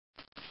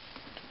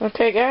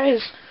Okay,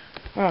 guys.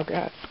 Oh,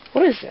 God.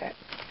 What is that?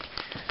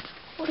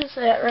 What is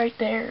that right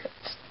there?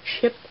 It's a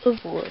chip of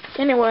wood.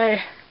 Anyway,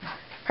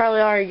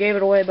 probably already gave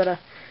it away, but,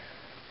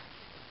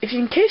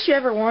 in case you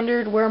ever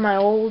wondered where my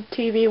old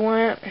TV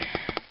went,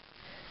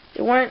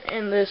 it went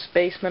in this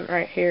basement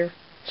right here.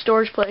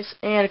 Storage place.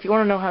 And if you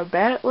want to know how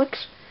bad it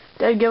looks,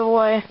 dead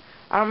giveaway.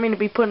 I don't mean to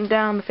be putting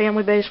down the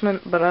family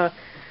basement, but,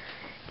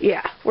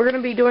 yeah, we're going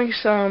to be doing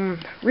some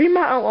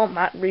remodel, well,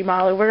 not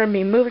remodel, we're going to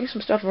be moving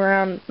some stuff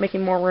around,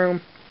 making more room.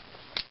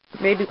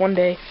 Maybe one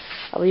day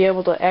I'll be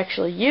able to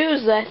actually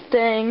use that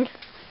thing.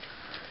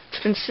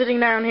 It's been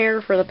sitting down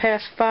here for the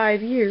past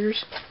 5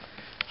 years.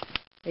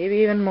 Maybe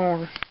even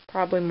more.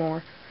 Probably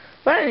more.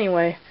 But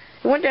anyway,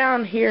 we went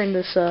down here in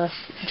this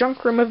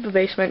junk room of the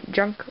basement.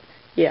 Junk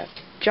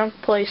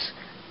place,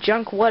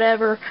 junk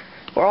whatever,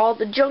 where all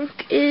the junk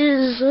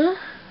is.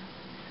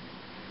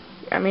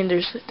 I mean,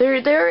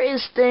 there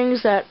is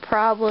things that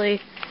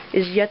probably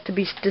is yet to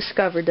be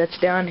discovered that's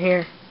down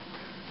here.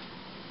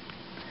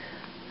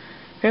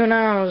 Who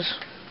knows?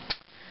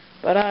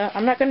 But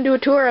I'm not gonna do a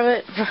tour of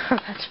it.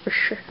 That's for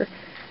sure.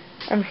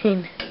 I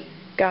mean,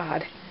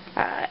 God,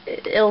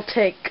 it'll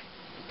take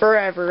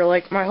forever.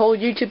 Like my whole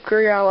YouTube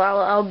career,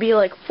 I'll be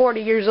like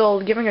 40 years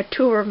old giving a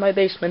tour of my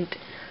basement.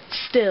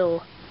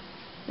 Still,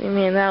 I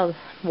mean,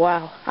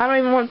 wow. I don't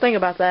even want to think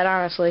about that,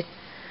 honestly.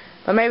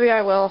 But maybe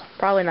I will.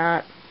 Probably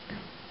not.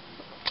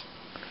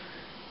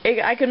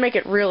 I could make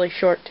it really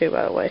short too,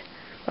 by the way.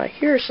 But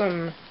here's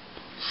some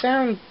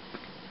sound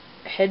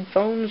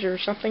headphones or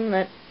something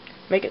that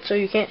make it so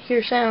you can't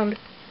hear sound.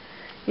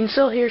 You can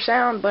still hear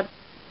sound, but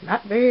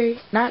not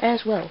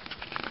as well.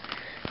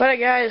 But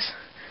guys,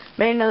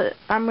 I'm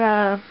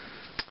gonna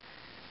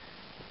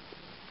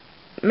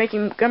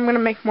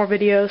make more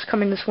videos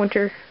coming this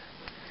winter.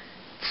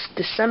 It's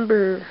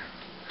December,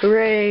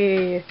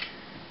 hooray!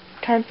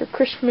 Time for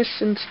Christmas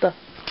and stuff.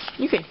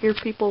 You can hear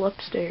people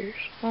upstairs.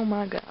 Oh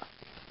my God.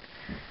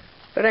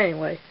 But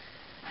anyway,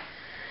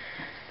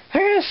 I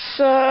guess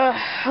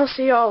I'll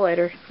see y'all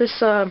later.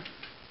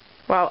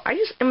 Wow, I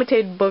just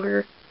imitated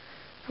Booger.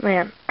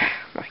 Man,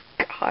 my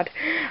God,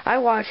 I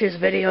watch his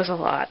videos a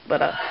lot,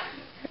 but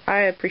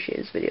I appreciate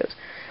his videos.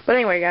 But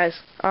anyway, guys,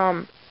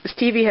 this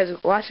TV has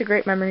lots of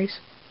great memories.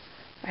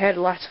 I had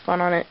lots of fun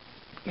on it.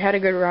 It had a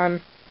good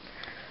run.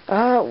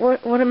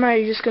 What am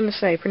I just gonna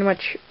say? Pretty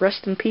much,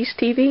 rest in peace,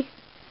 TV.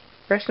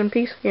 Rest in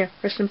peace. Yeah,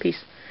 rest in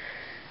peace.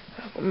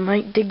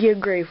 Might dig you a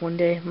grave one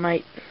day.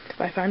 Might, if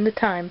I find the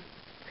time.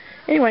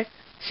 Anyway,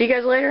 see you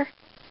guys later.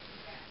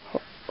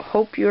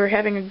 Hope you're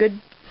having a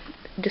good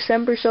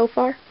December so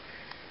far.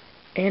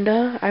 And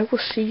I will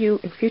see you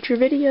in future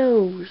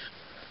videos.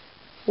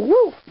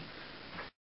 Woo!